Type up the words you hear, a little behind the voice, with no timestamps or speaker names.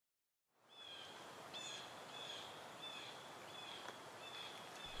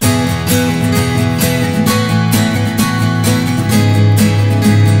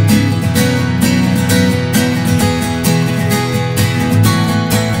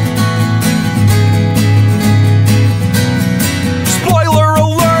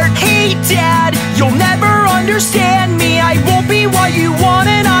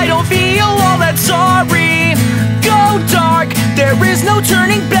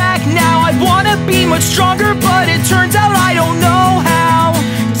much stronger, but it turns out I don't know how.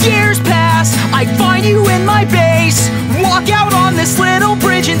 Years pass, I find you in my base. Walk out on this little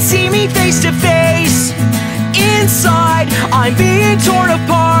bridge and see me face to face. Inside, I'm being torn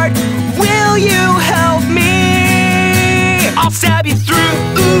apart. Will you help me? I'll stab you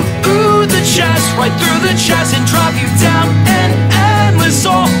through the chest, right through the chest, and drop you down an endless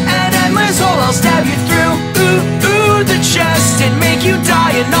hole, an endless hole. I'll stab you through the chest and make you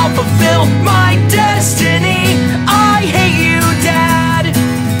die, and I'll fulfill my destiny. I hate you, Dad.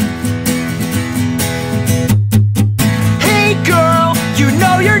 Hey girl, you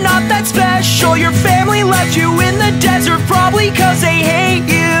know you're not that special. Your family left you in the desert, probably cause they hate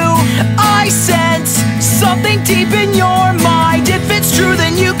you. I sense something deep in your mind. If it's true,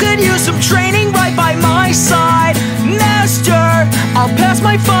 then you could use some training right by my side. Master, I'll pass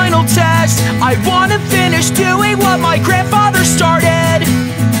my final test. I wanna finish doing what my grandfather started.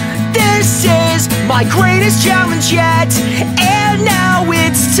 This is my greatest challenge yet, and now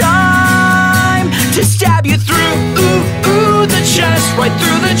it's time to stab you through the chest, right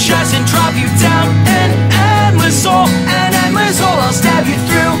through the chest, and drop you down an endless hole, an endless hole. I'll stab you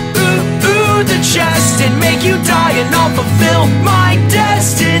through the chest and make you die, and I'll fulfill my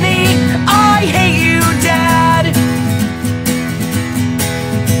destiny. I hate you, Dad.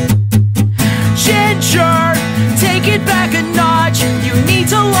 Ginger, take it back a notch. You need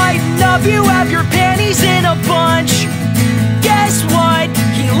to lighten up, you have your panties in a bunch. Guess what?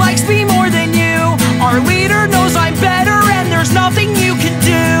 He likes me more than you. Our leader knows I'm better, and there's nothing you can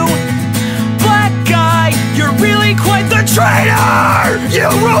do. Black guy, you're really quite the traitor! You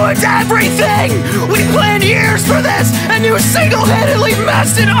ruined everything! We planned years for this, and you single-handedly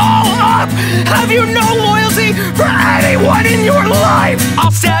messed it all up! Have you no loyalty for anyone in your life? I'll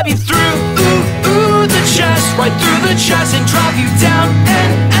stab you through the chest, right through the chest, and drop you down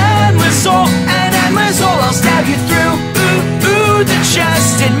an endless hole, an endless hole. I'll stab you through the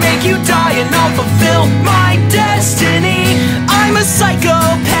chest and make you die, and I'll fulfill my destiny. I'm a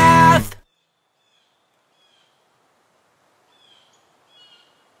psychopath.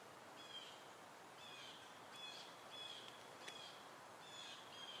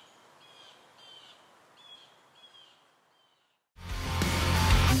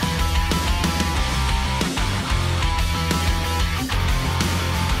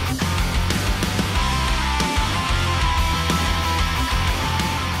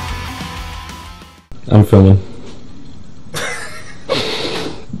 I'm filming.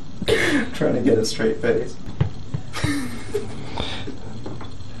 Trying to get a straight face.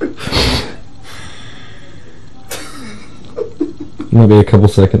 Maybe a couple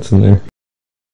seconds in there.